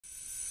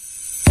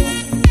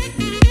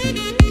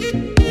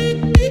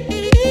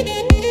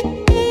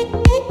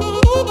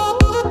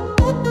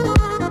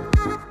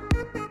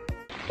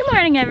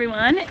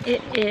everyone,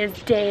 it is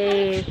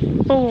day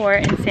 4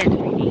 in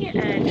Santorini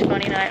and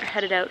Shivani and I are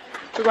headed out.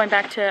 We're going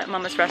back to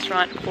Mama's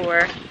restaurant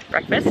for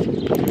breakfast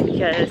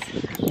because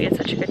we had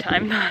such a good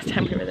time the last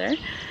time we were there.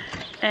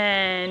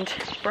 And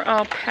we're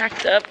all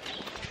packed up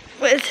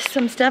with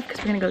some stuff because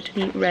we're gonna go to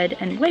the red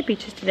and white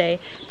beaches today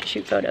to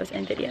shoot photos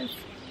and videos.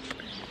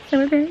 So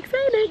we're very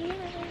excited. Yeah.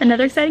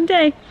 Another exciting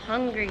day.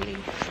 Hungry.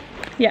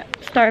 Yeah,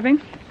 starving.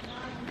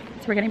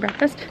 So we're getting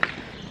breakfast.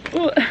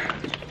 Ooh.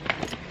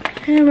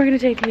 And we're gonna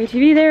take the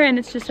ATV there, and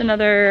it's just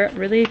another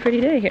really pretty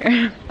day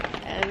here.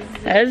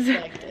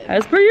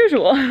 As per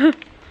usual.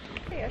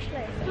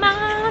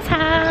 Mama's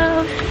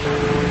house.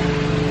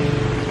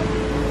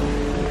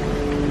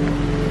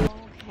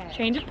 Okay.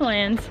 Change of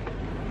plans.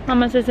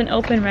 Mama's isn't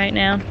open right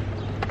now.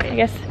 I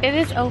guess it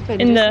is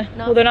open. In the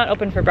well, they're not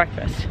open for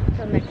breakfast.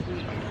 Till next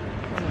week.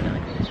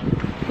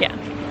 Yeah.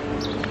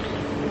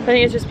 I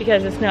think it's just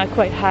because it's not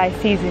quite high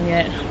season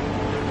yet.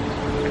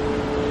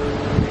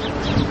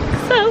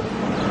 So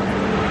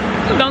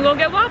we're gonna go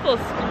get waffles.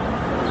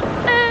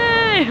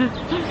 Hey!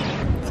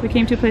 So we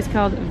came to a place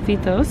called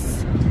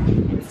Vitos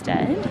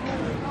instead.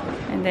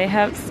 And they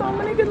have so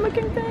many good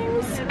looking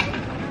things.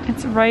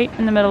 It's right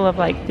in the middle of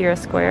like Thera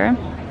Square,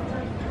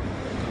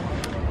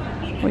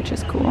 which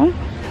is cool.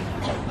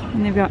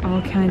 And they've got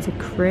all kinds of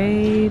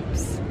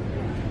crepes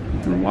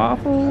and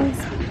waffles.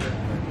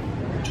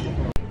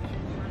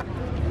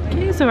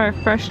 Okay, so our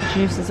fresh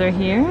juices are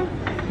here.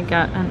 I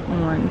got an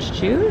orange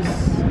juice.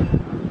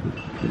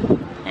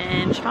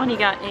 And Shivani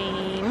got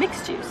a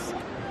mixed juice.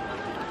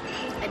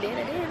 I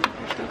did.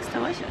 Which looks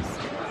delicious.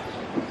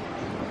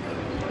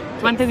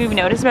 One thing we've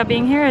noticed about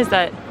being here is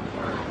that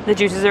the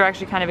juices are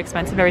actually kind of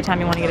expensive every time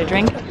you want to get a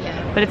drink.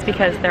 Yeah. But it's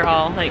because they're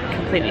all like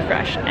completely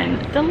fresh and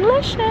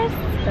delicious.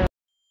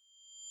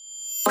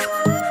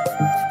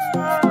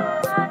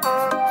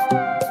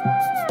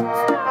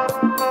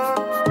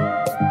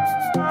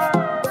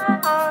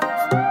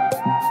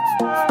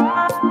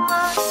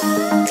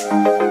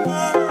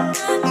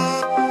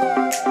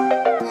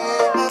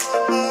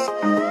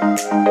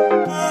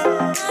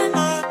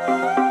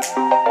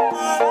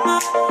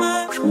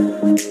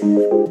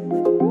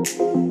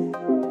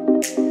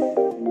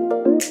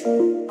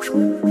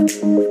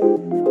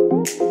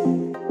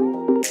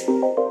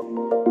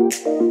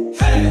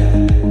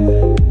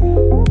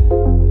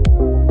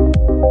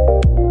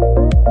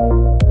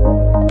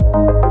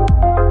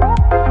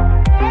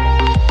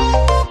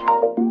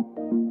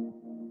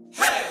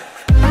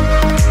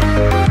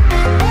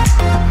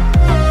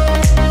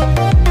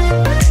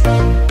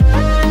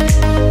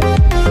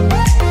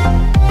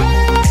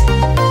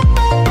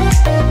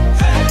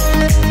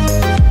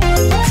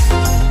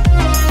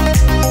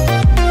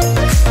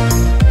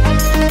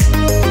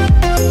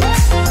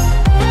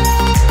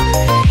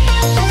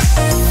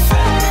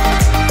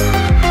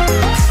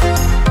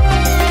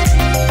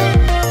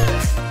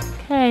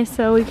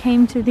 So we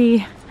came to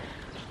the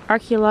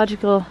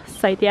archaeological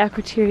site, the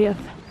Aquateria of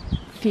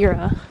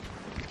Thera,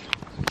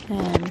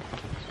 and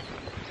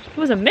it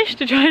was a mission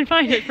to try and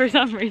find it for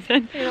some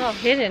reason. It's all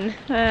hidden.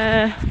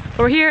 But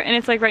we're here, and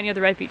it's like right near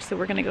the red beach, so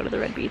we're gonna go to the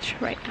red beach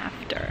right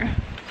after,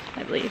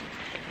 I believe.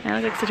 And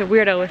I look like such a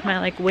weirdo with my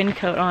like wind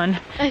coat on,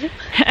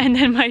 and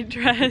then my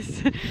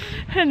dress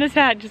and this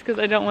hat just because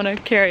I don't want to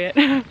carry it.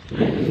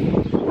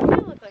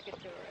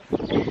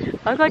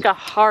 I look like a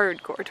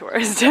hardcore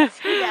tourist.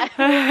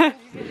 Yeah.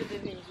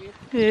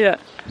 Yeah.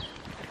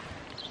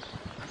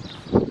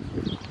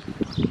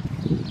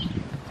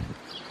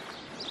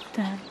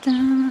 Dun,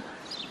 dun.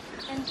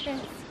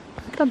 Entrance.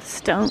 Look at the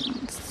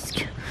stones.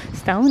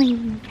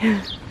 Stony.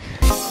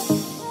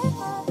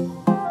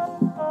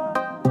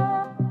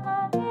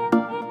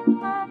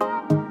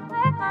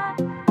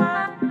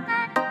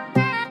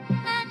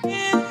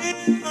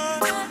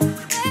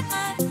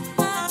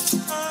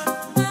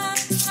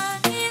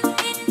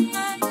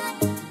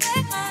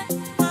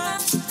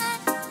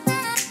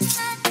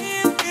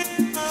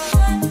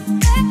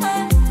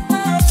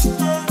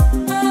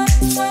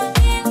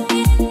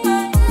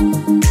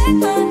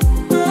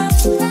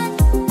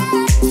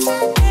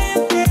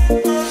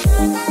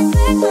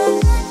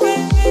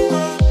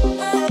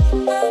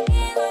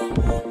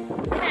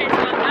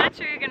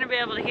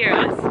 Able to hear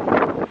us,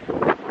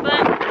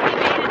 but we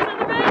made it to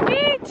the red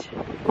beach.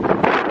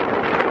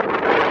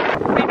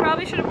 We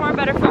probably should have worn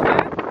better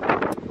footwear,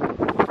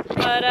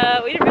 but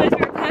we didn't realize we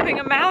were climbing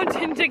a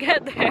mountain to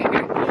get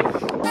there.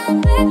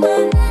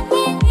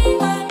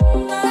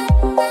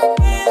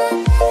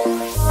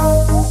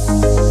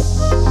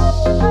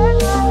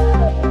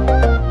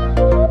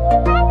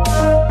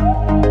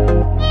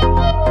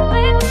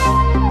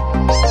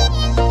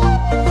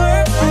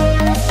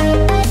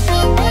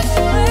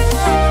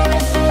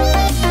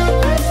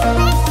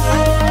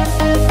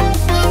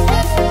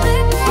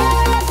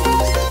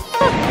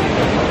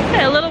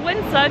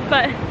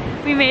 But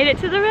we made it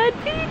to the red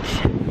beach.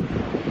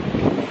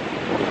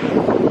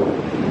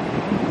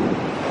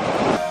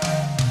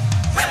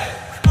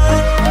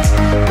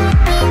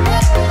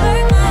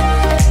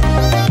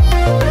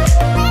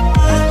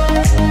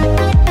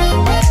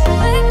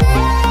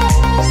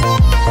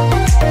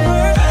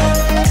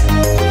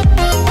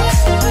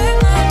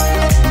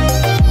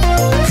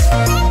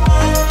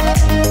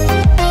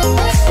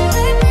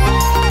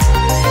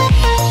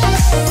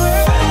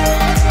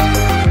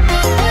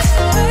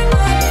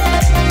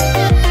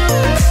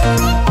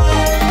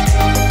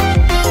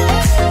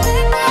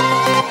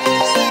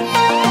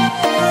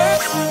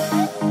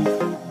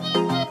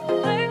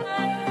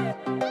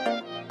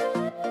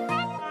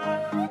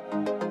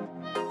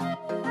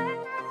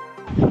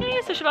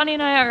 Okay, so Shivani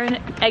and I are in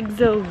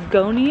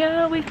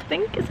Exogonia, we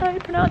think is how you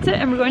pronounce it,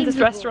 and we're going to this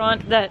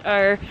restaurant that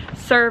our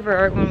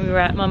server, when we were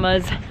at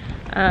Mama's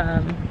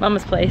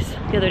place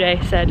the other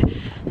day, said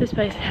this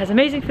place has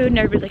amazing food and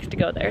everybody likes to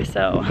go there,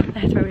 so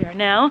that's where we are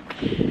now.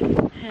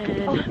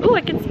 And oh,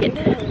 I can see it.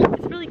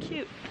 It's really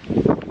cute.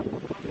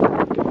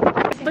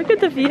 Look at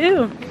the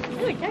view.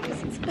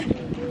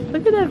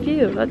 Look at that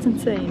view. That's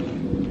insane.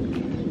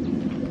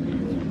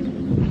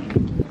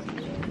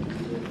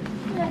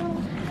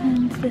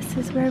 And this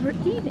is where we're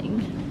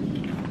eating.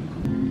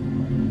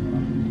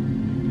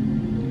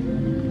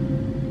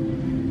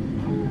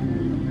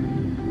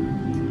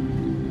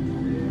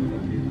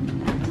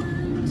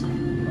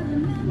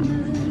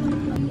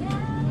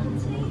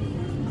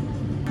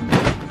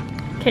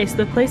 Okay, so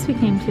the place we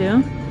came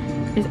to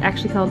is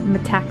actually called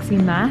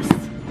Metaxi Mas.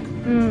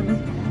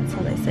 That's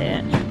how they say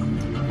it.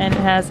 And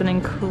it has an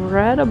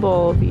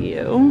incredible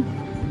view.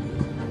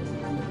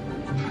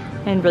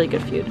 And really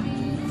good food.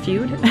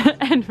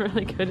 And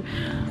really good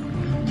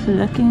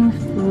looking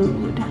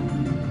food.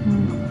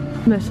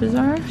 This is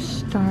our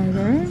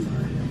starter.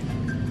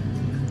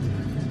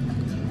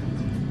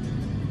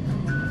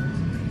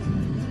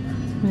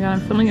 Oh my god,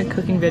 I'm filming a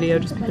cooking video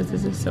just because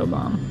this is so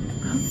bomb.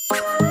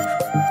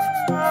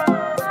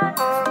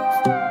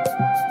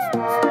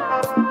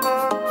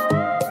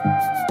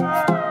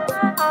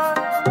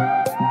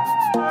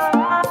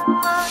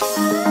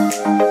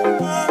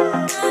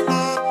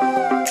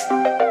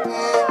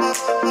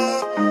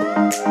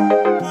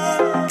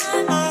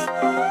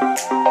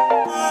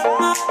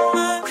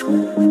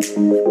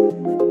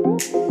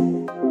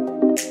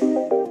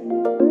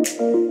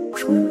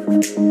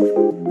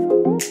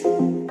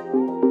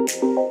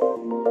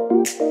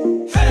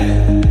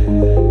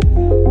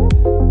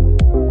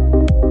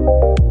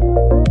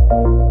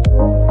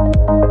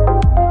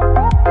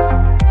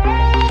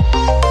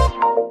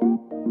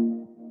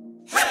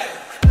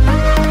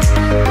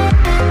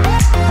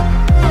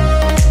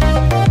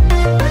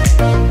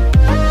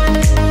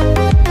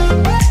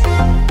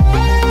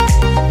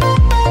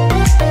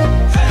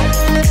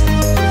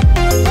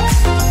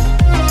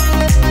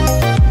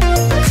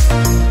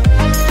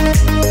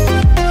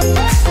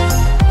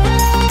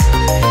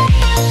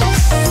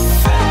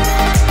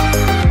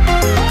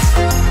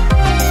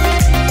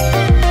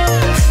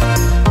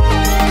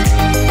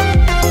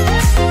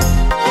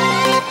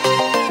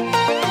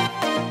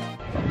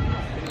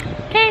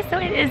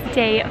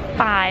 Day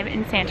 5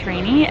 in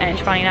Santorini, and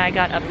Shivani and I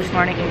got up this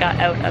morning and got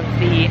out of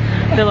the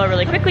villa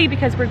really quickly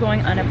because we're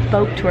going on a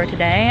boat tour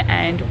today,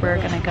 and we're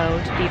gonna go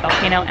to the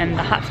volcano and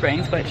the hot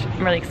springs, which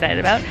I'm really excited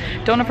about.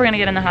 Don't know if we're gonna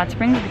get in the hot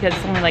springs because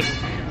it's only like,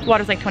 the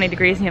water's like 20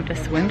 degrees and you have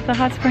to swim to the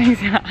hot springs.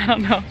 I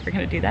don't know if we're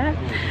gonna do that,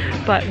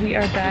 but we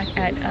are back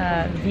at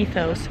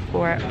Vithos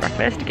for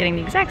breakfast, getting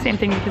the exact same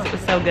thing because it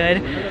was so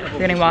good. We're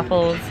getting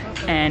waffles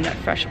and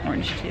fresh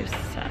orange juice.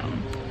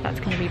 That's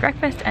gonna be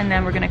breakfast, and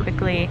then we're gonna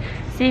quickly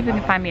see if we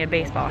can find me a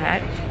baseball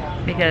hat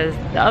because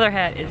the other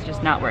hat is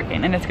just not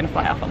working and it's gonna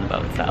fly off on the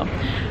boat. So I'm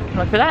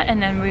gonna look for that,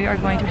 and then we are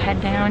going to head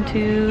down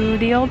to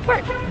the old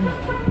port.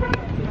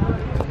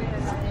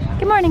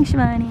 Good morning,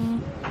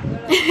 Shivani.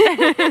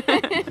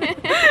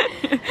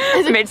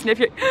 Made sniff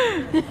your.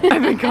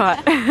 I've been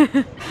caught.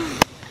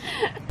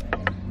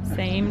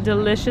 Same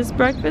delicious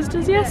breakfast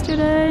as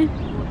yesterday.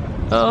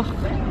 Oh.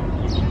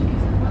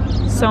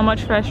 So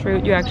much fresh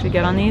fruit you actually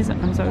get on these.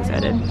 I'm so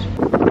excited.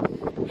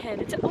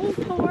 Headed to Old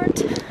Port.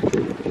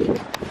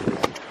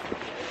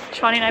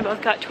 Shivani and I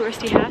both got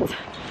touristy hats.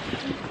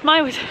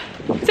 Mine was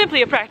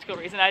simply a practical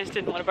reason. I just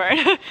didn't want to burn.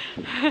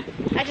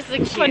 I just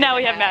look cute. But now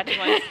we have matching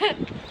ones.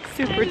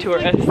 Super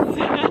tourists.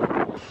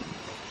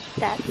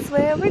 That's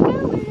where we're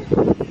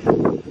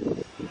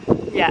going.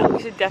 Yeah, we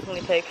should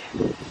definitely take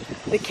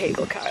the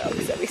cable car out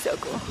because that'd be so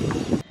cool.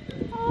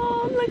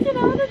 Oh, look at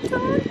all the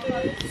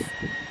donkeys.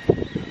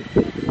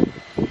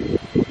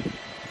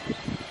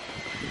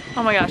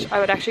 Oh my gosh, I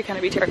would actually kind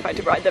of be terrified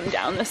to ride them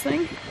down this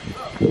thing.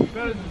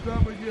 Hi,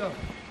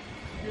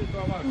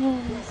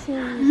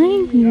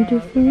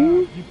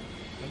 beautiful.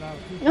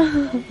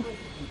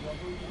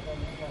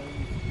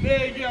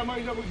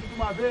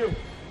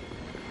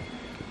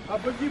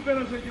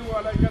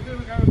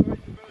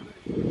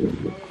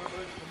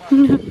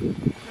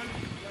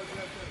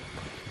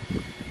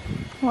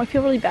 Oh, I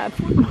feel really bad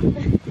for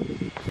him.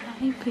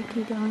 Hi,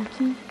 pretty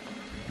donkey.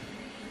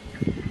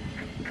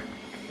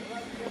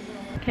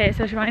 Okay,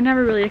 so Shivani and I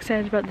were really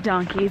excited about the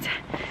donkeys,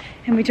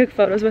 and we took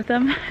photos with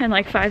them, and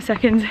like 5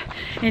 seconds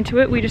into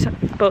it, we just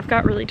both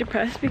got really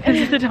depressed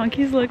because the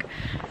donkeys look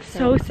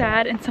so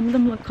sad, and some of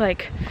them look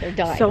like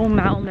so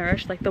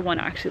malnourished. Like the one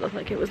actually looked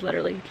like it was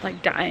literally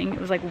like dying.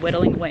 It was like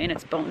whittling away and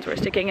its bones were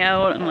sticking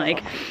out, and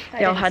like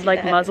they all had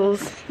like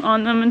muzzles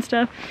on them and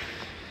stuff.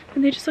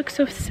 And they just look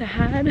so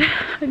sad.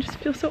 I just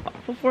feel so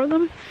awful for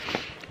them.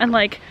 And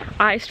like,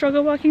 I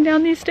struggle walking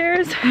down these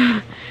stairs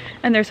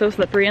and they're so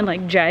slippery and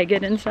like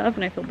jagged and stuff,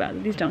 and I feel bad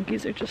that these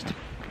donkeys are just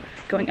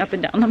going up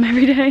and down them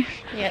every day.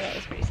 Yeah, that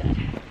was pretty sad.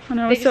 I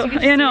know, so,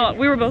 yeah, no,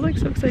 we were both like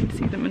so excited to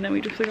see them, and then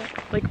we just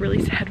got like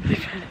really sad really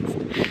fast.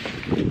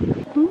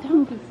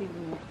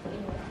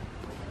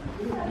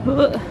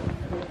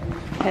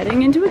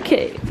 Heading into a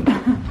cave.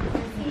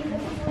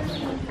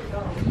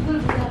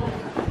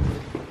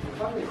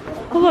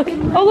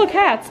 Oh look,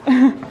 hats.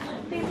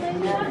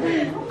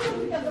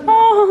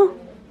 Oh,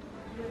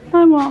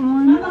 I want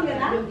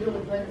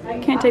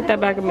one. Can't take that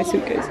back in my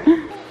suitcase.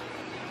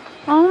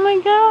 Oh my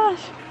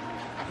gosh.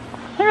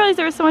 I didn't realize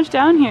there was so much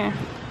down here.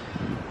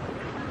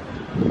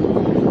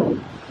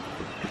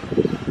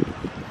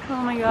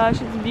 Oh my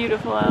gosh, it's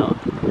beautiful out.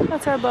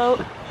 That's our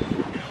boat.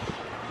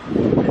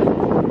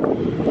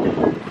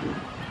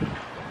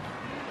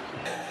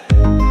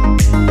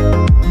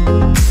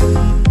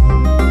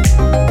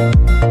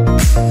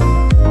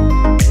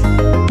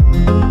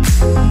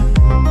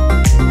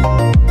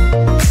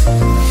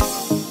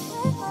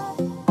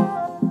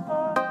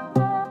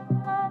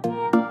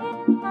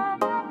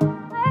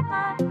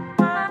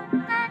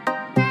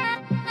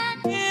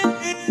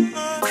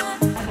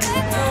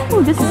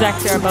 Oh, this is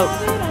actually our boat.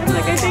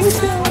 Like I think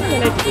so.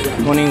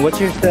 Morning, what's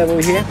your step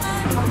over here?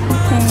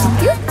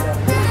 Thank you.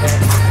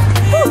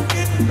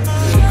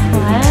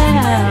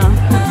 Wow.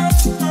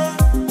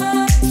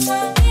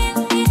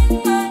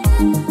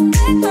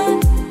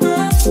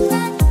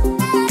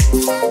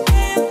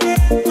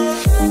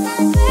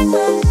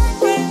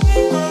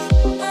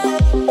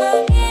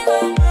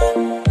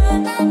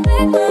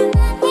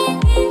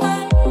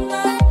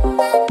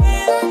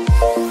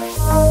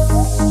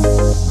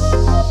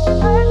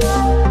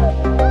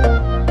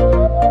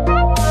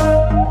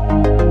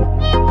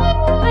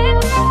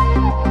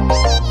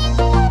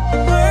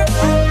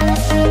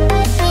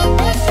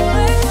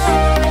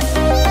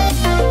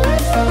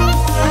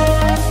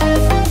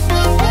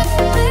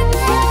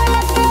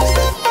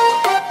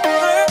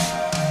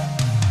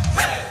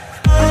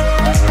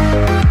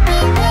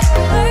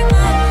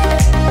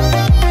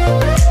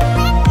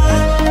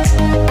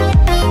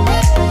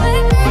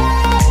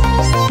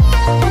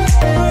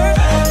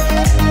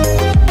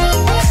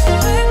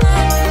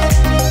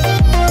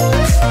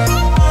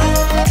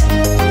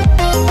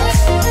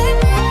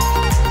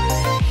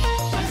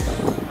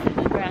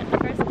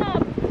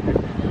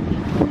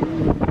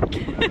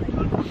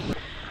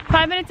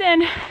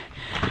 In.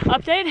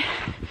 Update.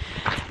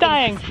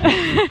 Dying.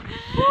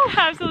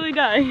 Absolutely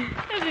dying.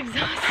 It was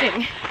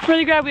exhausting.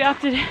 Really glad we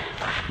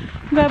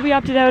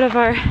opted out of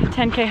our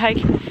 10K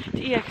hike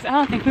to EX. I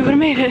don't think we would have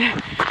made it.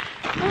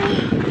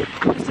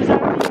 This is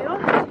our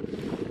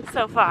view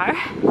so far.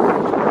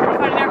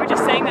 Funny enough, we're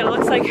just saying that it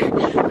looks like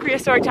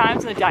prehistoric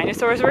times and the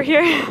dinosaurs were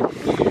here. It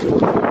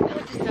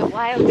was just a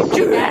wild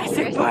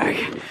Jurassic Park.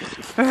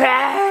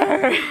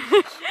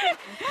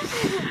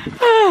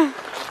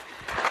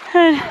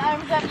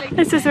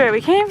 This is where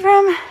we came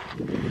from.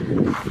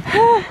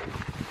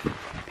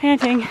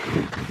 Panting.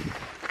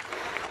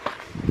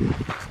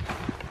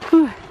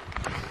 Whew.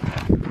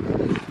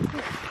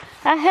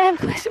 I have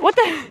questions. What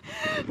the?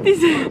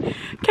 These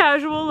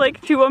casual,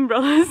 like, 2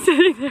 umbrellas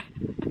sitting there.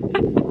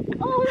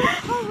 Oh,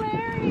 that's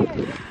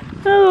hilarious.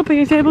 Oh, little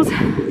picnic tables.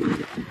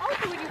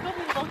 Also, when you go to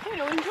the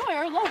volcano, enjoy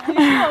our lovely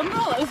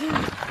umbrellas.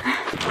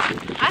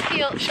 I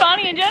feel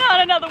Shawnee and Jenna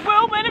on another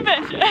whirlwind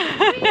adventure.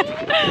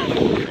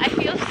 I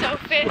feel so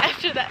fit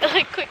after that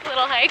like quick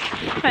little hike.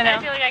 I know. I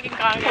feel like I can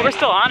conquer. Well, we're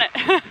still on it.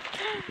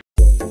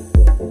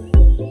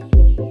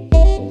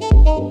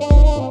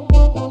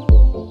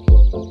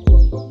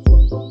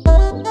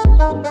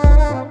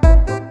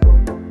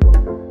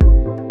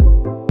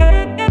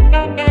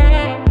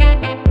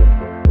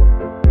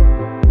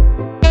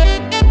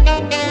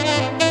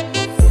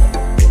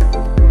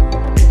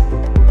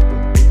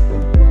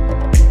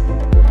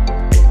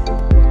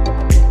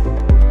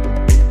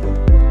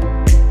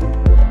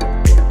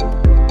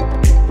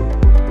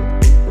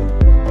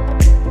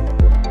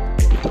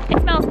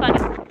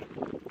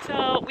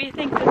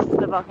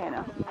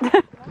 Volcano.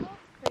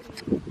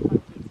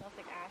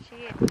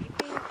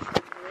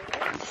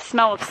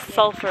 Smell of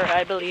sulfur,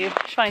 I believe.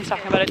 Shawnee's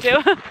talking about it too.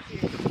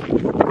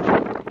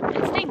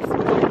 It stinks.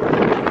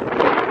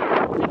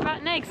 Like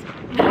rotten eggs.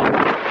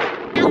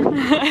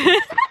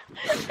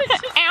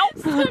 Ow!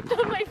 Slipped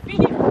on my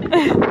feet.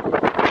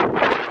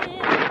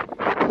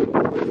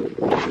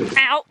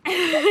 Ow!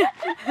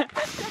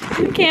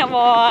 Can't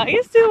walk.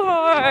 It's too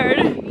hard.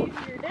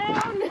 Easier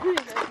down.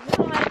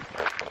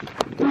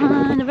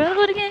 On the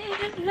road again,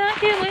 I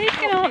can't wait to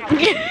get on.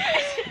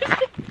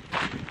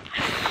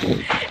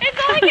 It's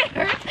not like it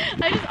hurts.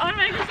 I just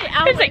automatically say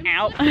ow. It's like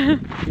ow.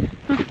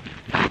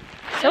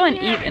 So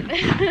uneven.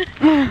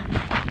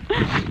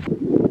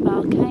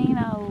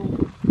 Volcano.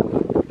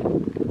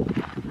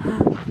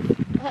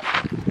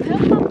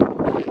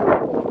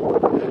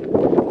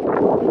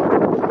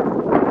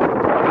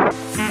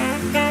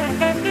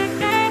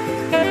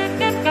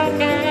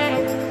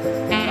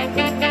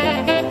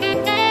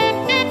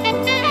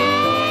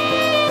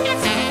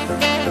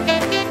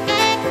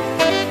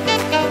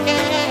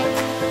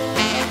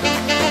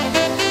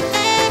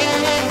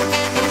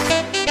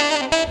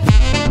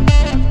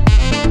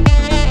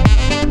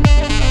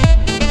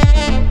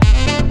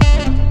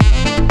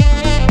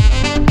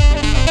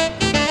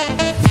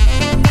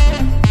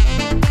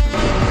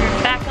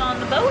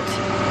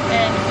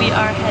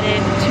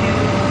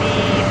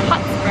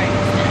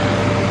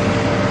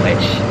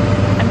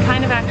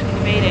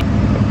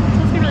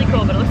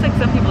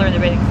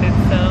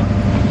 so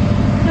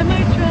I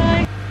might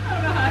try. I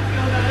don't know how I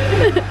feel about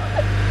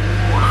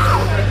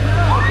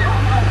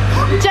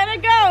it. Jenna,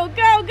 go!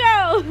 Go! Go!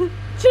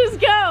 Just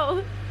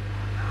go!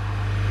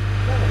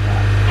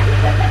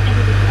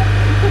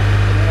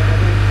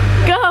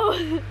 Go!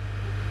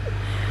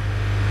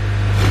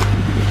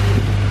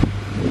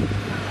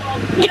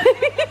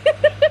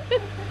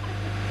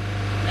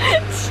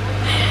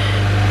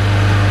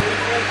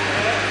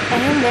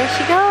 And there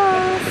she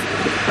goes.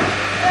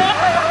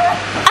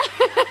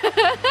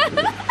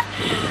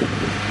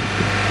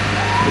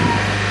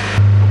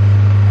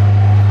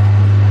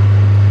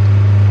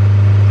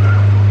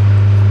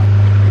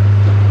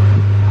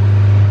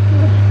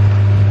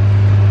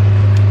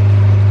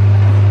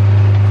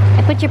 I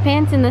put your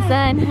pants in the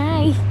sun.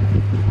 Hi.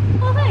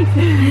 Oh,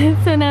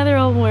 thanks. So now they're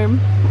all warm.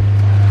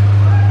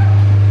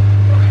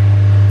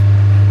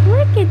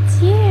 Look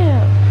at you.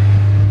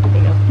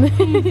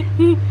 There you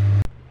go.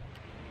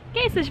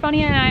 Okay, so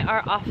Shivani and I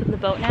are off the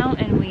boat now,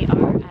 and we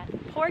are at the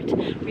port.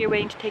 We are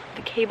waiting to take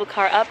the cable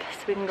car up so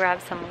we can grab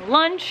some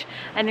lunch.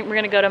 I think we're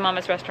gonna go to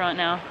Mama's restaurant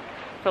now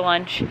for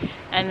lunch,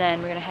 and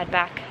then we're gonna head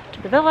back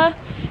to the villa,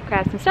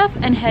 grab some stuff,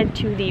 and head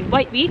to the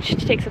White Beach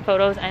to take some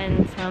photos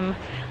and some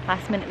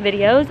last-minute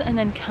videos, and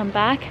then come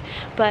back.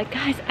 But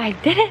guys, I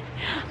did it!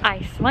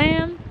 I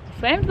swam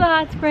to the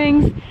hot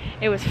springs.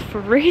 It was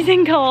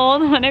freezing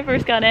cold when I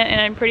first got in,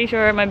 and I'm pretty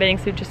sure my bathing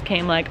suit just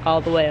came like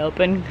all the way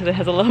open because it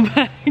has a low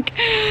back.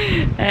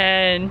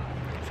 And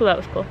so that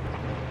was cool.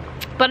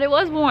 But it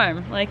was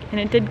warm, like, and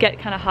it did get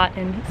kind of hot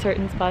in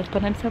certain spots,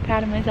 but I'm so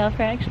proud of myself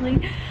for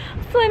actually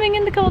swimming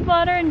in the cold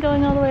water and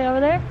going all the way over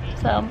there.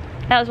 So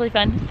that was really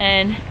fun,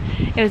 and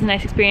it was a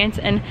nice experience.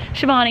 And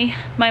Shivani,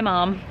 my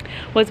mom,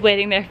 was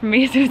waiting there for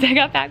me as soon as I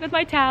got back with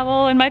my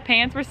towel, and my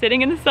pants were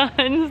sitting in the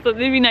sun so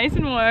they'd be nice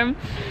and warm.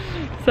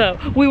 So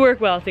we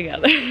work well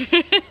together.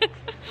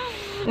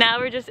 Now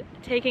we're just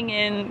taking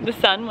in the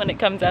sun when it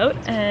comes out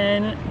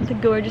and the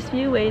gorgeous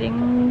view,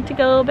 waiting to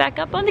go back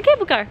up on the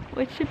cable car,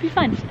 which should be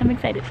fun. I'm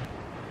excited.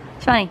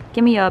 Shivani,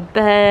 give me your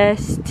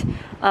best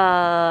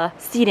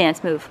sea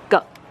dance move.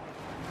 Go.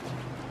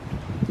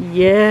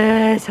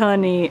 Yes,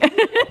 honey.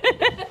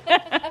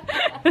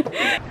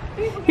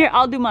 Here,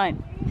 I'll do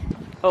mine.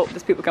 Oh,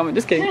 there's people coming,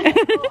 just kidding.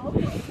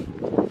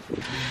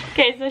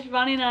 Okay, so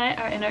Shivani and I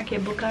are in our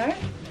cable car,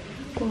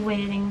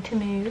 waiting to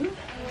move.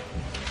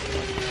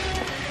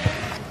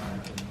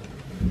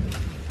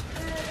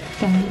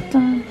 Dun,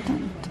 dun, dun.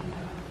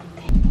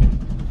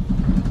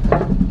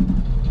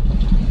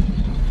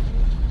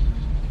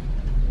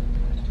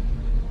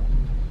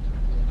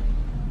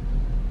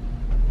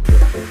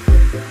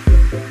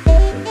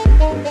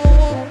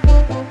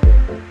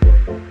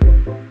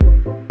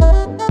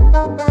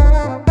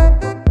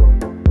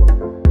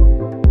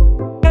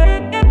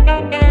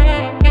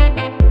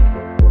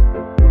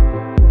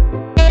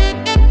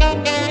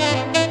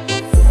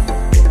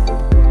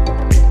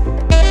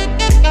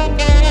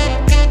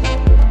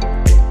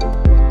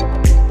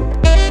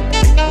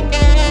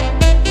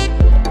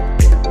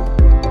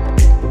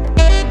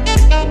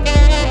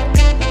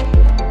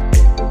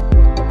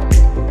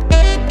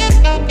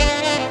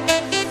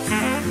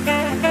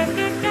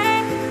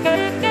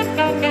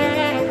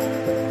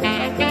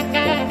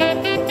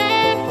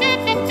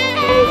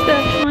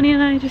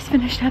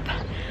 Finished up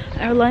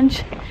our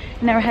lunch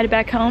and now we're headed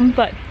back home.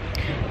 But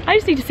I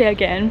just need to say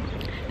again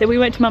that we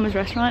went to Mama's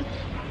restaurant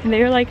and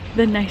they are like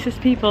the nicest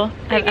people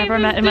I've ever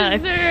met in my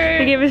life.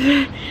 They gave us,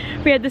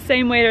 we had the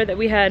same waiter that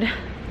we had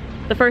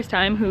the first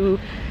time, who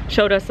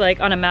showed us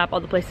like on a map all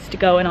the places to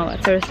go and all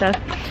that sort of stuff.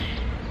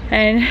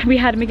 And we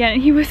had him again,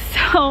 and he was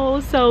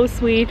so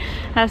sweet,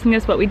 asking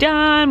us what we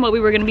done, what we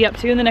were gonna be up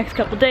to in the next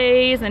couple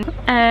days,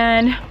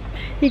 and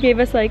he gave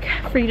us like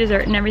free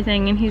dessert and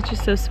everything, and he's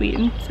just so sweet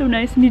and so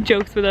nice, and he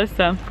jokes with us.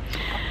 So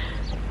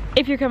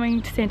if you're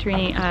coming to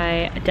Santorini,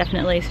 I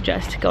definitely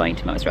suggest going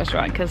to Mama's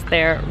restaurant because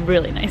they're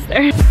really nice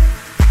there.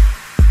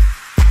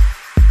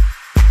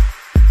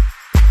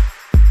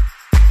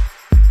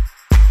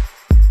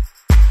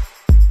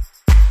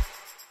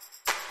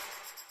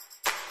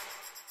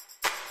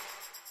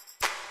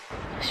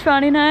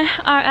 Shivani and I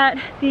are at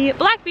the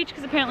Black Beach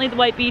because apparently the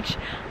White Beach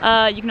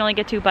you can only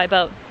get to by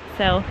boat.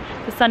 So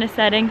the sun is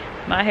setting,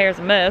 my hair's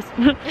a mess.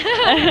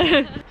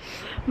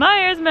 My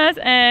hair's a mess,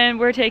 and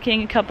we're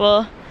taking a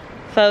couple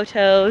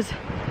photos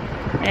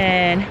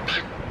and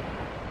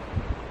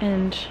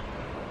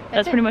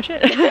that's pretty much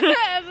it.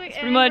 That's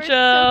pretty much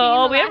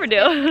all we ever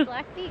do.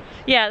 Black Beach.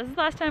 Yeah, this is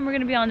the last time we're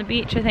gonna be on the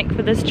beach, I think,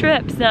 for this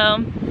trip.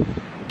 So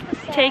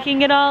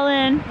taking it all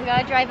in. We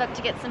gotta drive up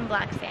to get some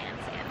black sand.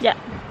 Yeah,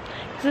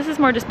 because this is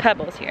more just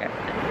pebbles here.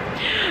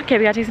 Okay,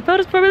 we gotta take some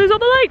photos before we lose all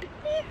the light.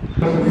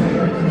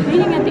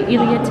 Meeting at the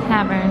Ilia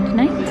Tavern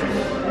tonight.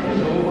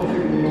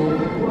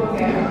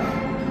 Okay.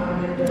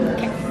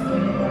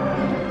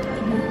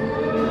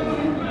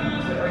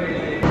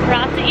 We're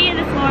off to eat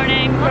this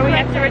morning before we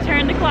have to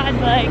return the quad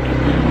bike.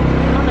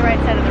 On the right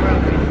side of the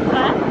road, right?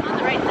 Huh? On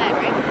the right side,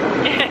 right?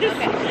 Yes. Okay, just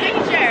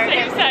making sure.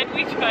 Same side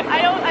we drive.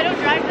 I don't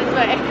drive this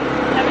way.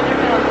 I've never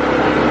been on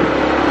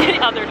this way.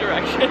 other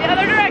direction. The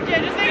other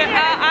direction, just make sure.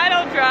 I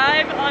don't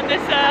drive on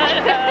this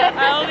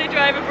I only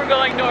drive if we're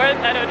going north.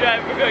 I don't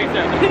drive if we're going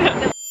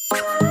south.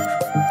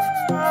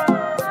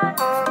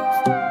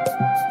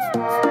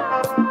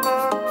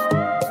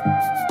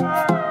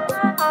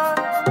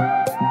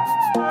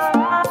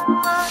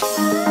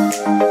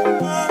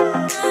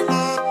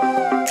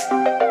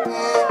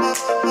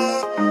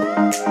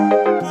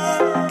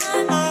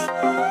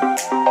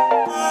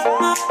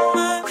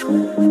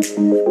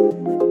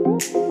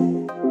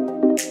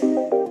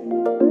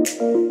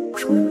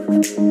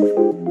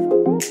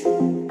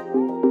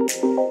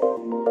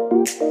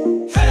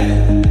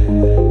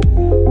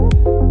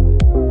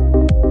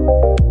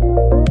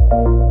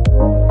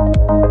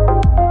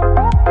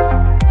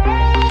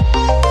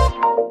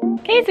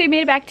 Okay, so we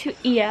made it back to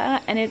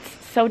Ia, and it's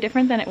so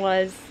different than it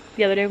was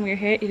the other day when we were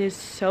here. It is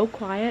so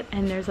quiet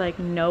and there's like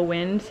no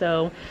wind,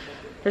 so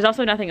there's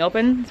also nothing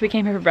open. So we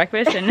came here for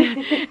breakfast, and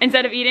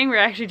instead of eating, we're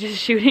actually just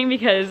shooting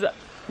because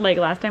like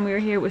last time we were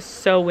here it was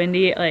so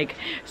windy. Like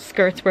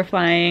skirts were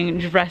flying,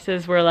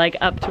 dresses were like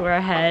up to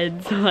our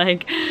heads.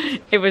 Like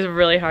it was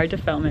really hard to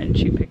film and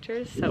shoot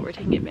pictures, so we're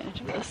taking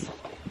advantage of this.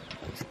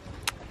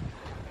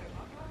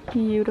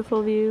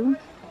 Beautiful view.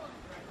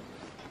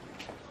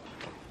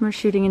 We're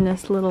shooting in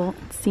this little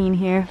scene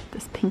here,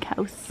 this pink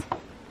house.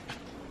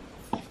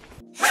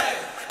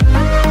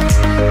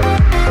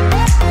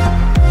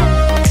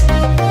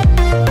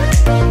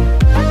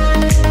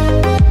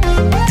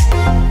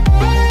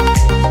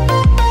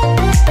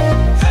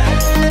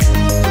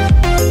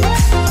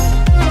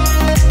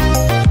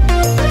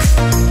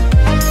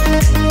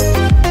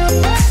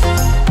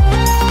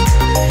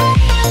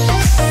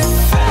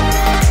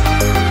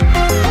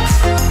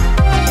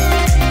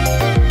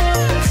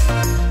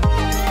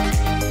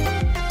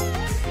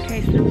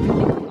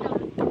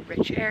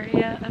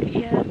 Area of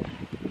Ia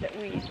that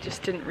we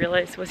just didn't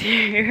realize was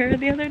here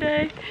the other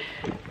day.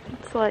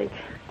 It's like,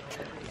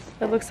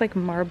 it looks like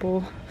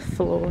marble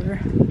floor,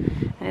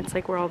 and it's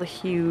like where all the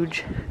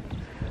huge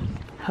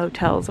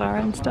hotels are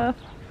and stuff.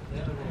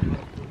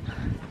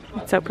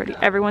 It's so pretty.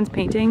 Everyone's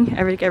painting,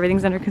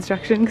 everything's under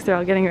construction because they're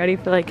all getting ready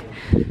for like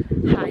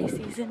high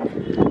season.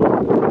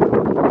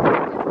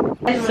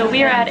 So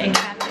we are at a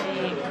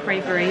cafe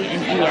creperie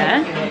in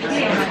Ia.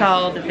 It's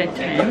called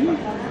Volcanoes,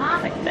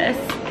 like this.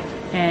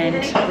 And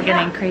we're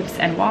getting crepes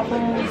and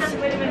waffles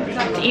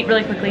to eat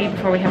really quickly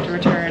before we have to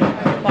return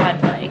quad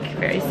bike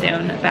very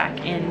soon back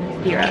in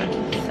Thera.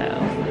 So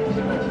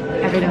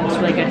everything looks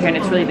really good here and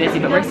it's really busy,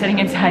 but we're sitting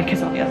inside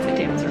because all the outside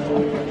tables are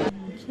full.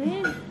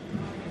 Okay.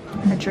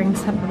 Our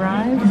drinks have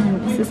arrived,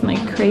 and this is my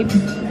crepe.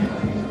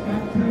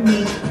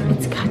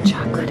 It's got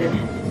chocolate in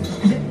it.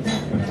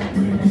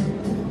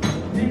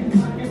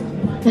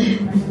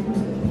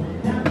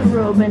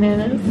 Raw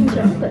bananas and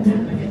chocolate.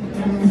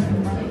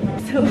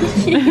 So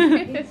cute.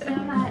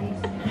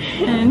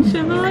 And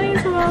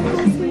Shivani's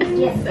waffles.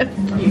 Yes. So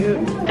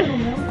cute.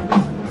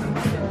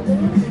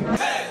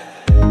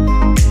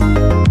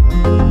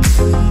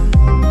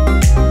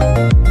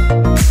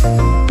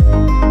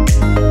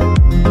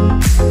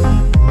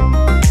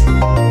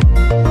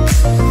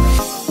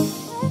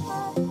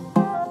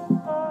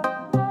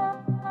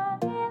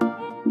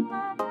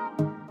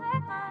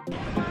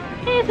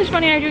 Hey, so Shivani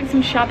and I are doing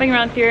some shopping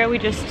around Thera. We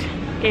just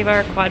gave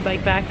our quad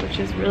bike back, which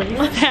is really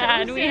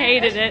sad. We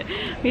hated it.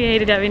 We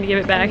hated having to give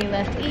it back. And we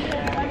left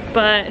Ia.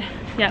 But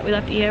yeah, we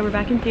left Ia. We're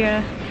back in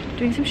Thera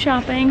doing some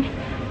shopping.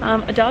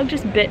 A dog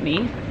just bit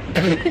me,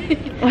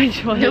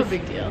 which was no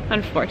big deal.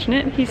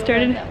 Unfortunate. He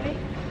started.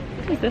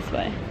 Who's this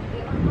way?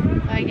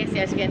 I guess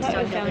yes, again,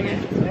 down here.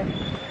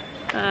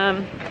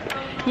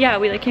 Yeah,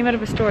 we like came out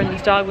of a store and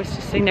this dog was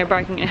just sitting there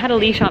barking. It had a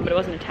leash on, but it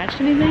wasn't attached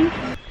to anything.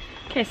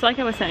 Okay, so like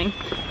I was saying,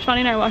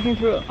 Shivani and I are walking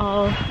through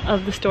all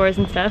of the stores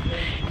and stuff,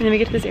 and then we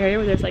get to this area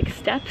where there's like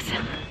steps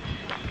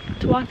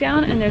to walk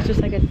down, and there's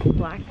just like a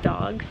black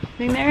dog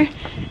sitting there,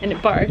 and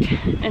it barked,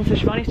 and so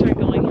Shivani started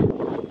going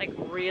like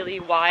really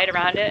wide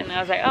around it, and I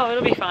was like, oh,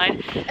 it'll be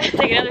fine.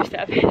 Take another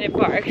step, and it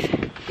barks,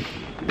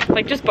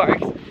 like just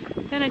barks.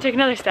 Then I took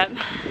another step,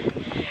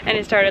 and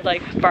it started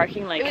like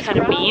barking like kind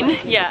of mean.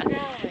 Yeah.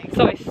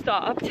 So I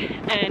stopped,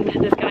 and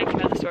this guy came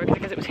out of the store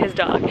because it was his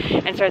dog,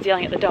 and started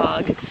yelling at the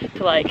dog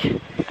to like,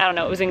 I don't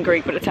know, it was in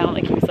Greek, but it sounded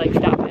like he was like,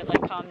 stop it,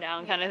 like calm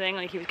down kind of thing,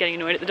 like he was getting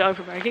annoyed at the dog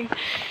for barking.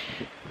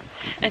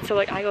 And so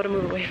like I go to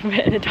move away from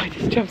it, and the dog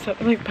just jumps up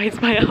and like bites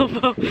my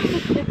elbow.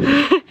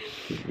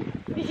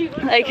 You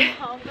were like so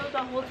calm though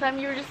the whole time.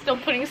 You were just still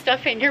putting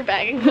stuff in your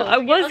bag and I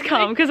was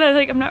calm because I was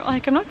like, I'm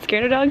not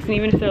scared of dogs, and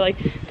even if they're like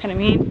kind of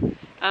mean,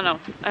 I don't know,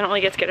 I don't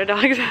really get scared of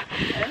dogs.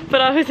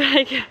 But I was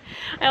like,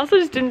 I also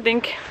just didn't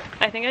think,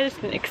 I think I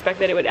just didn't expect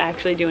that it would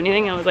actually do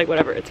anything. I was like,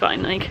 whatever, it's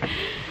fine. Like,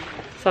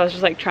 so I was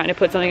just like trying to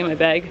put something in my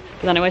bag,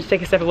 but then I went to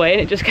take a step away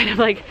and it just kind of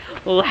like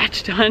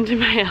latched onto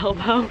my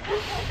elbow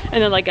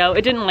and then let go.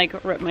 It didn't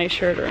like rip my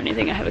shirt or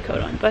anything. I have a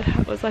coat on, but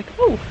I was like,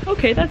 oh,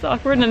 okay, that's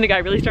awkward. And then the guy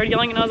really started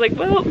yelling, and I was like,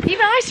 well.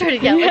 Even I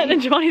started yelling. Yeah, and then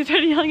Giovanni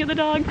started yelling at the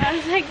dog. I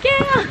was like,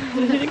 yeah.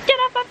 Like, get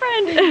off my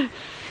friend.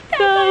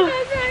 So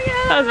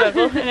that was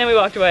dreadful. And then we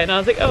walked away and I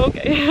was like, oh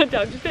okay,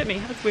 dog just bit me.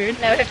 That's weird.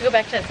 Now we have to go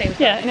back to that same spot.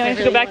 Yeah, now I have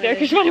to go back there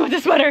because Shivani wants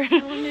a sweater.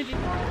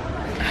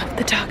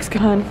 The dog's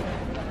gone.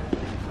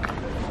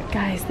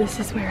 Guys, this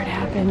is where it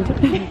happened.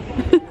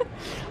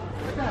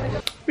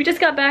 We just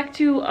got back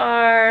to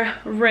our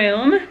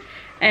room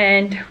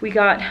and we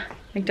got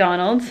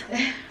McDonald's,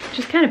 which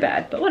is kind of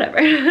bad, but whatever.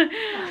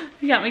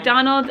 We got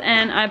McDonald's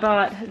and I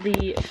bought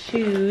the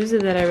shoes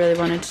that I really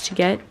wanted to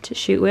get to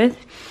shoot with.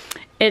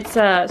 It's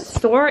a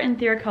store in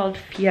Thera called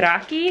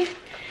Firaki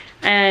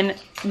and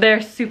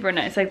they're super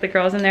nice. Like the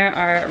girls in there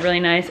are really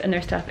nice and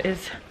their stuff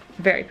is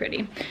very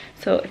pretty.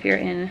 So if you're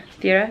in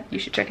Thera, you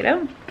should check it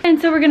out. And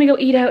so we're gonna go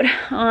eat out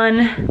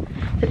on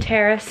the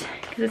terrace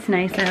because it's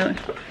nice out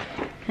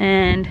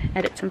and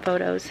edit some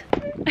photos.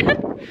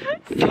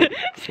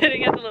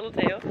 Sitting at the little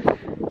table.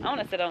 I want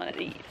to sit on it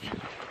to eat.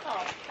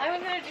 Oh, I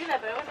was gonna do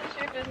that, but I wasn't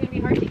sure if it was gonna be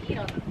hard to eat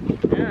on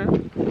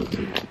them.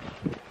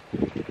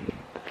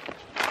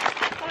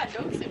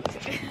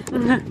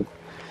 Yeah.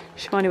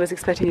 Shivani was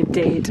expecting a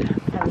date.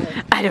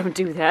 I don't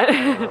do that.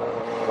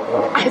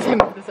 As I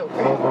move this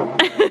over.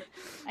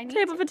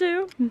 Table for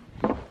two.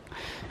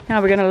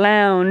 Now we're gonna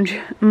lounge.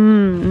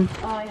 Oh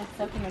yeah,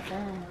 soaking the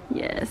sun.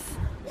 Yes.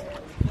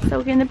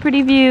 Soaking the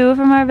pretty view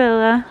from our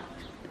villa.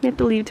 We have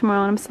to leave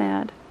tomorrow and I'm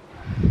sad.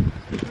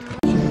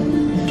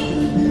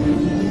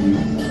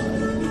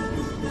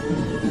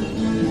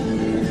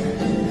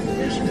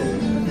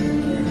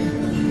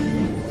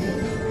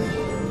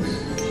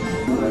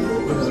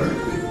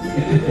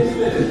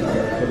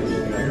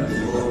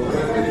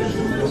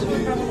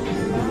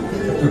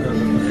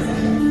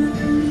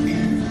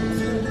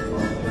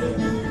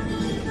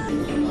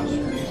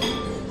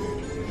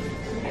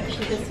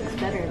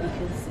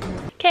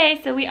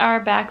 Okay, so we are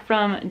back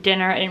from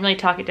dinner. I didn't really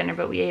talk at dinner,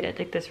 but we ate at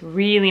like this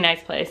really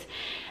nice place.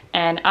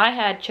 And I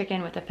had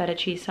chicken with a feta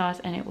cheese sauce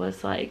and it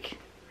was like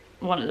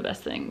one of the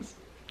best things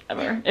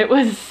ever. It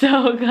was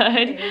so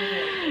good.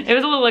 It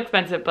was a little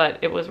expensive, but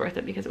it was worth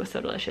it because it was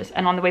so delicious.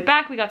 And on the way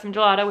back, we got some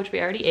gelato, which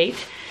we already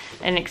ate.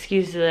 And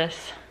excuse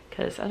this,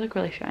 because I look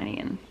really shiny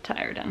and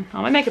tired and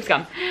all my makeup's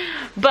gone.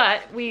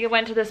 But we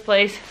went to this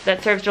place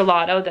that serves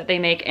gelato that they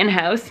make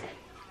in-house.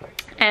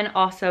 And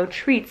also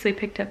treats. We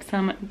picked up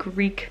some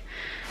Greek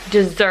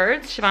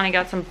desserts. Shivani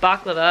got some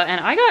baklava and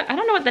I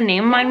don't know what the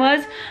name of mine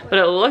was, but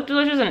it looked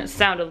delicious and it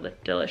sounded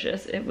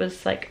delicious. It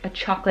was like a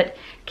chocolate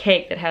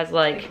cake that has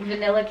like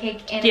vanilla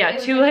cake in it. Yeah,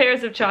 2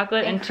 layers of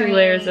chocolate and 2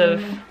 layers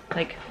of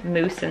like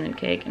mousse and then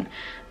cake. And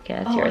okay,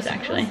 that's yours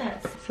actually.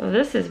 So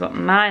this is what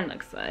mine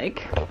looks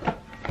like.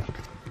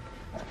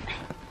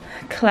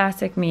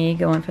 Classic me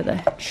going for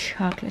the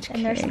chocolate cake.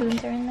 And their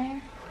spoons are in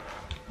there.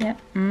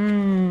 Yep.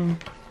 Mmm.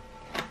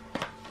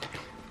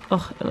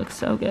 Oh, it looks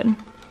so good.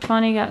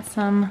 Bonnie got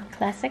some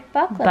classic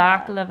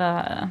baklava.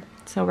 Baklava.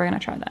 So we're gonna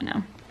try that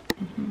now.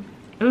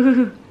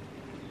 Ooh.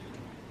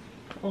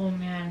 Oh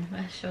man,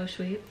 that's so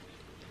sweet.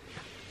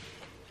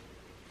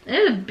 It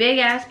is a big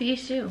ass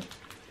piece too.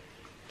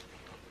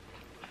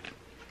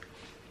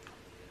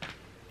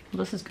 Well,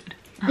 this is good.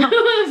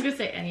 I was gonna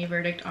say, any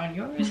verdict on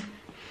yours?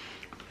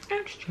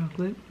 It's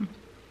chocolate.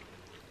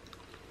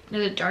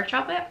 Is it dark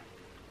chocolate?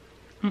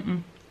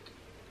 Mm-mm.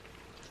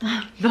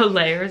 The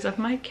layers of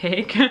my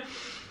cake.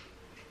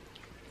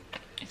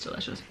 It's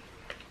delicious.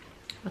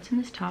 What's in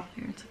this top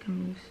layer? It's like a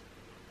mousse.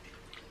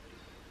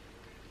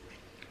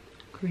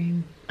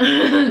 Cream.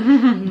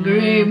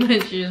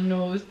 Cream, she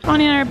knows.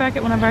 Bonnie and I are back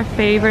at one of our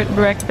favorite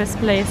breakfast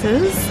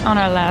places on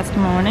our last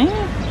morning.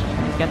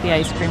 We've got the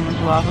ice cream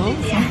with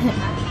waffles. Yeah.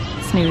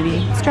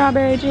 Smoothie.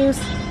 Strawberry juice.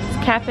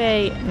 It's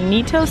Cafe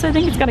Nitos, I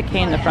think. It's got a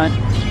K in the front.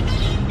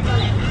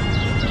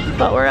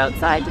 But we're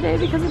outside today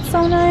because it's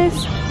so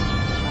nice.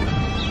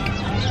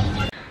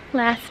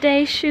 Last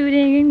day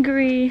shooting in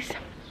Greece.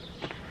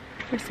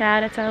 We're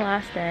sad it's our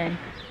last day.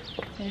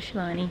 There's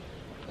Shivani.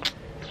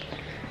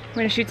 We're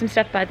gonna shoot some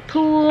stuff by the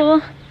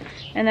pool,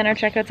 and then our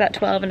checkout's at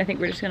 12, and I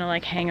think we're just gonna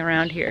like hang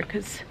around here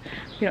because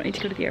we don't need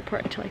to go to the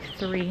airport until like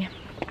 3.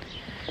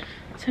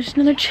 So just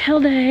another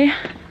chill day.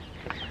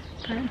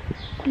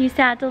 But you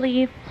sad to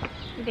leave?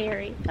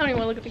 Very. I don't even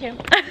want to look at the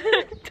camera.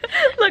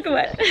 Look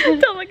away.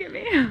 Don't look at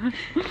me.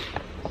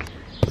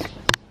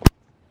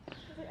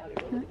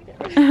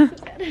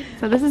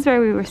 So this is where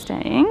we were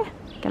staying,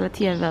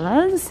 Galatia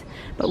Villas,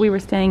 but we were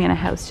staying in a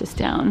house just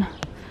down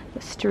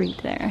the street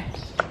there.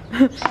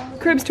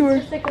 Cribs tour.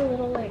 It's like a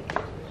little like.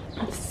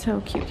 It's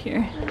so cute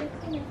here.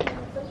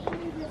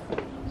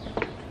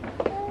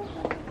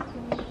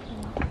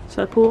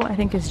 So the pool I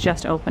think is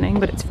just opening,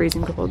 but it's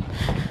freezing cold.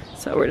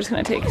 So we're just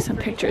gonna take some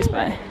pictures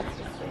by.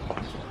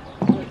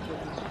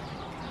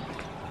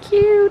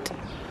 Cute.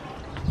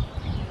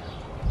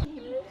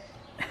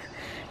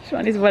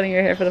 Shivani's wetting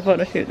her hair for the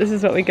photo shoot. This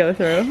is what we go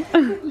through.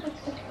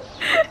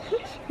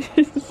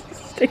 She's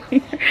sticking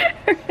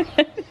her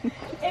head.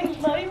 And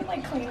it's not even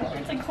like clean water,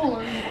 it's like cold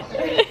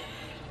water.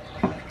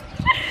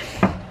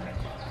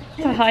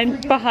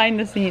 Behind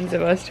the scenes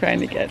of us trying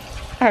to get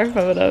our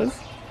photos.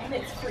 And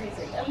it's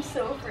freezing. I'm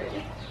so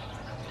afraid.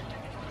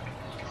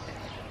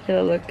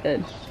 It'll look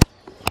good.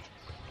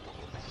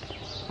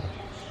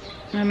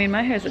 I mean,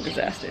 my hair's a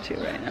disaster too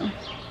right now.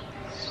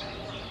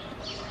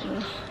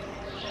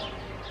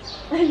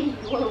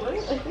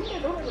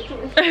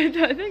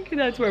 I think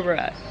that's where we're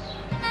at.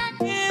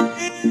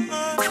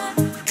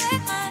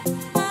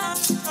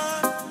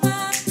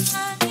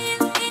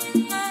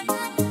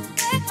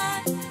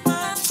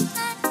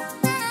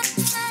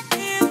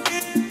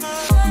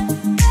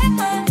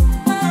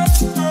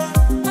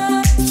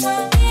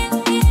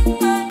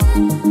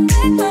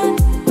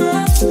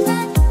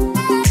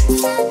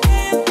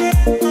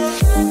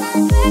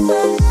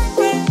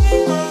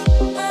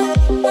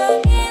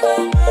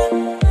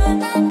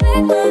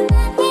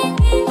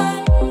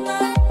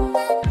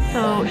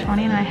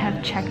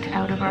 Checked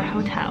out of our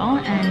hotel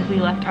and we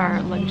left our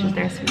luggages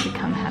there so we could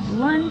come have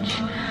lunch.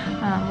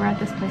 We're at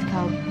this place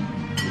called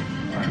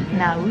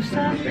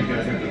Nausa,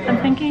 I'm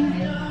thinking.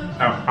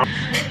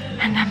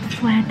 And I'm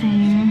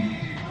sweating.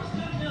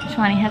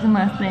 Shwani has a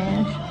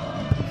mustache.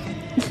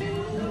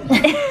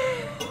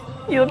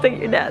 You look like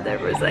your dad there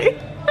for a second.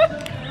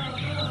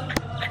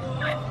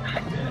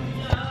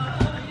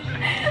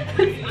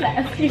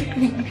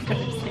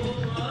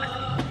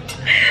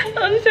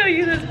 I'll show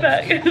you this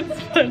back,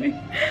 it's funny.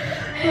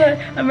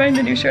 I'm wearing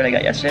the new shirt I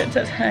got yesterday. It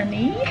says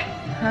honey,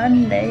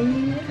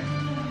 honey.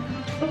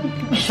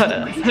 Shut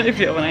up. How do you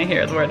feel when I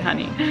hear the word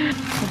honey?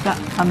 We've got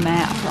a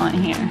map on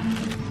here.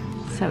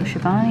 So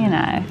Shivani and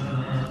I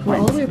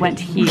went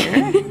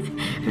here.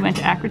 We went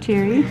to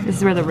Akrotiri. This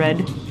is where the red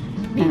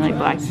and like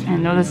black,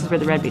 and no, this is where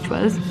the red beach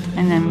was.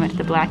 And then we went to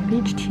the black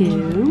beach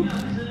too.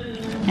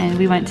 And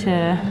we went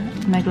to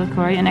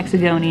Megalokori and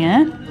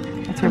Exogonia.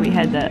 That's where we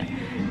had the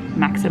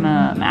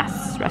Maxima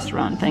Mass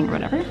restaurant thing or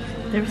whatever.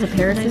 There was a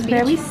paradise beach. This is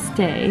where we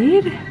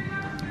stayed.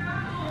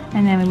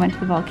 And then we went to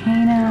the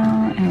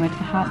volcano and we went to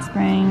the hot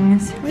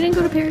springs. We didn't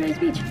go to Paradise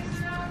Beach.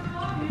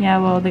 Yeah,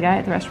 well, the guy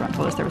at the restaurant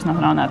told us there was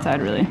nothing on that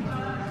side really.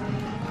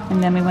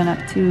 And then we went up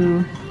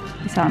to,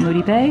 we saw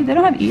Moody Bay. They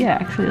don't have Ia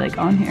actually like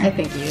on here. I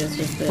think Ia is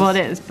just this. Well, it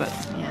is, but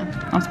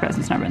yeah. I'm surprised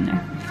it's not written there.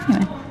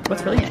 Anyway,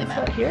 what's really nice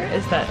about here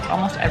is that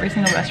almost every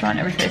single restaurant,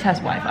 every place has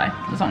Wi-Fi,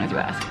 as long as you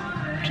ask,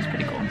 which is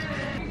pretty cool.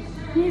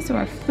 Okay, so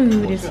our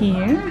food is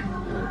here.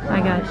 I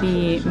got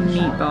the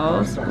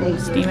meatballs. Ooh,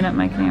 steaming up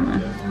my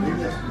camera.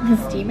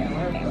 Steaming?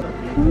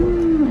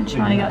 And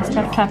Shani got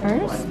stuffed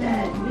peppers.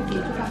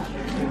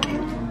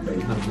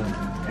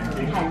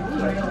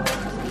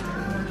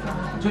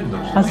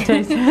 How's it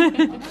taste?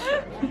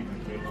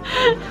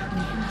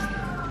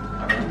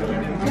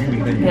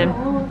 Good.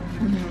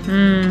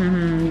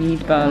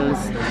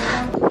 Meatballs.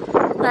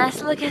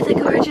 Last look at the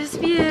gorgeous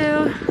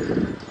view.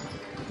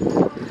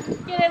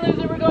 Get in,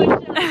 loser, we're going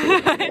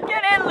shopping.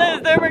 Get in,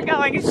 loser, we're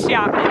going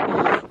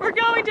shopping. We're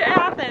going to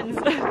Athens.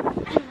 Get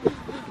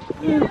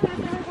in,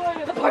 loser, we're going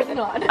to the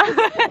Parthenon.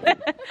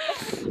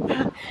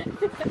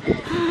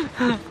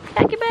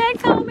 Pack your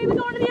bags, homie, we're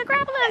going to the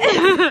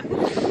Acropolis.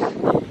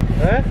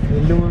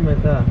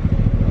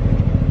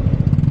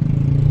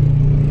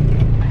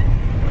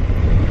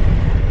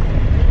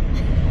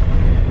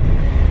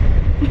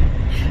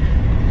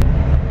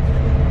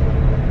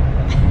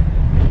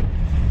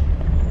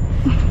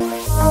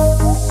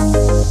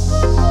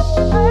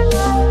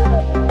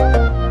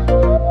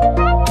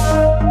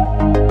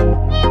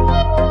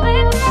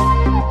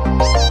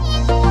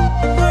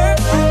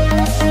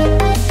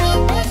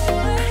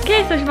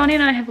 Shivani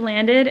and I have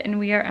landed and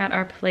we are at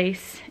our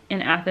place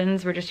in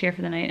Athens. We're just here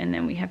for the night and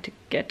then we have to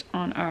get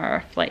on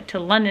our flight to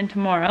London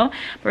tomorrow.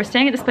 But we're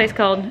staying at this place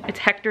called, it's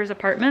Hector's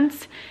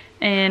Apartments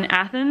in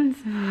Athens.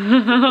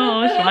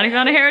 Oh, Shivani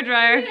found a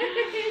hairdryer.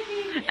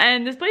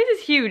 And this place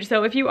is huge,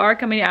 so if you are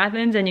coming to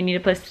Athens and you need a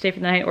place to stay for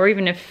the night, or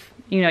even if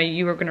you know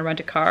you were gonna rent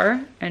a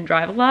car and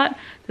drive a lot,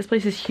 this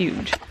place is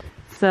huge.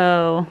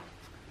 So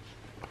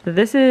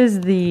this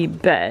is the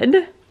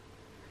bed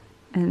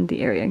and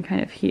the area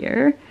kind of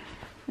here.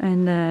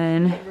 And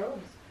then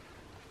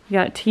you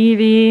got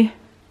TV,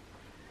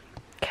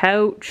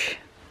 couch,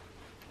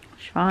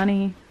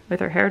 Shivani with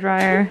her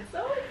hairdryer.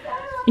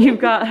 You've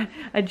got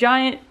a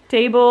giant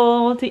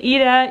table to eat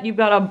at. You've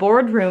got a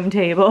boardroom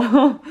table,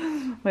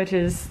 which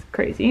is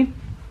crazy.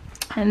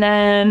 And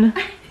then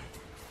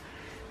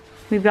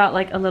we've got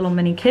like a little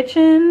mini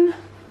kitchen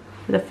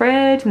with a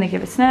fridge and they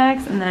give us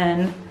snacks. And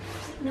then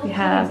we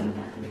have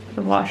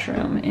the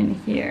washroom in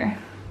here.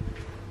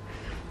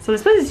 So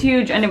this place is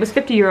huge and it was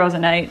 50 euros a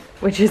night,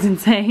 which is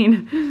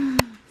insane.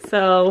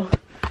 So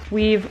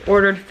we've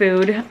ordered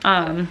food.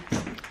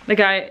 The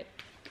guy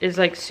is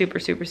like super,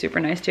 super, super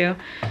nice too.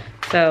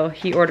 So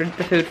he ordered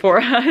the food for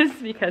us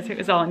because it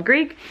was all in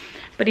Greek,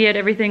 but he had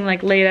everything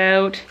like laid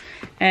out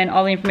and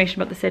all the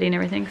information about the city and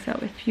everything. So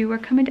if you are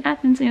coming to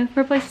Athens and you're looking for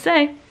a place to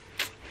stay,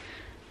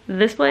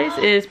 this place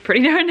is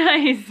pretty darn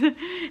nice.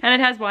 And it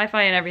has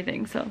Wi-Fi and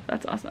everything, so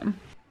that's awesome.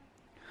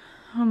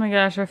 Oh my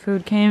gosh, our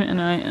food came and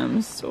I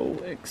am so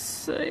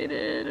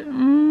excited.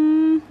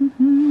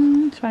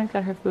 Shwani's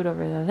got her food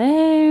over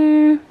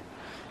there.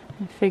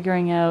 I'm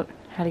figuring out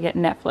how to get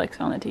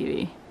Netflix on the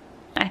TV.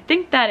 I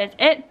think that is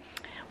it.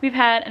 We've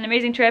had an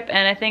amazing trip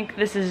and I think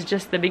this is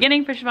just the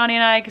beginning for Shivani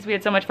and I because we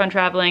had so much fun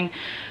traveling.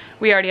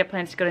 we already have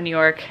plans to go to New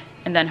York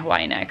and then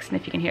Hawaii next. And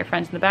if you can hear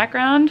friends in the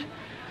background,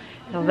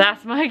 well,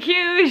 that's my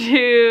cue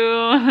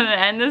to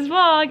end this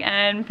vlog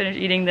and finish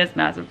eating this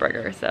massive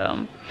burger.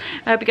 So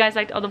I hope you guys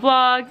liked all the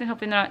vlogs, and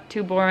hopefully they're not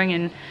too boring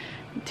and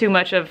too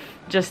much of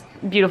just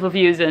beautiful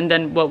views and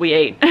then what we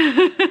ate.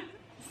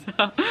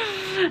 So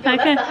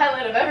That's the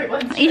highlight of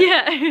everyone's trip.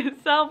 yeah,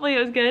 so hopefully it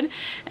was good,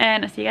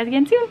 and I'll see you guys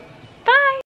again soon. Bye.